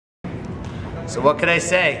So what can I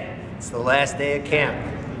say? It's the last day of camp.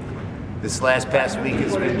 This past week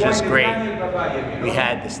has been just great. We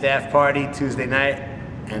had the staff party Tuesday night,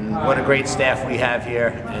 and what a great staff we have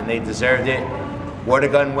here, and they deserved it. Water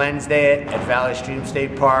Gun Wednesday at Valley Stream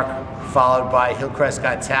State Park, followed by Hillcrest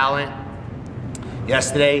Got Talent.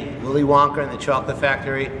 Yesterday, Willy Wonka and the Chocolate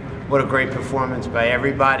Factory. What a great performance by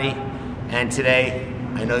everybody. And today,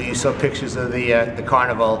 I know you saw pictures of the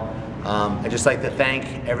carnival. I'd just like to thank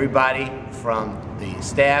everybody from the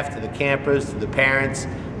staff to the campers to the parents.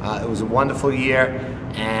 It was a wonderful year,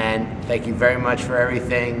 and thank you very much for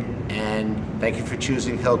everything, and thank you for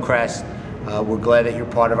choosing Hillcrest. We're glad that you're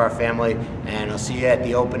part of our family, and I'll see you at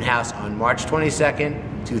the open house on March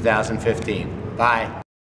 22nd, 2015. Bye.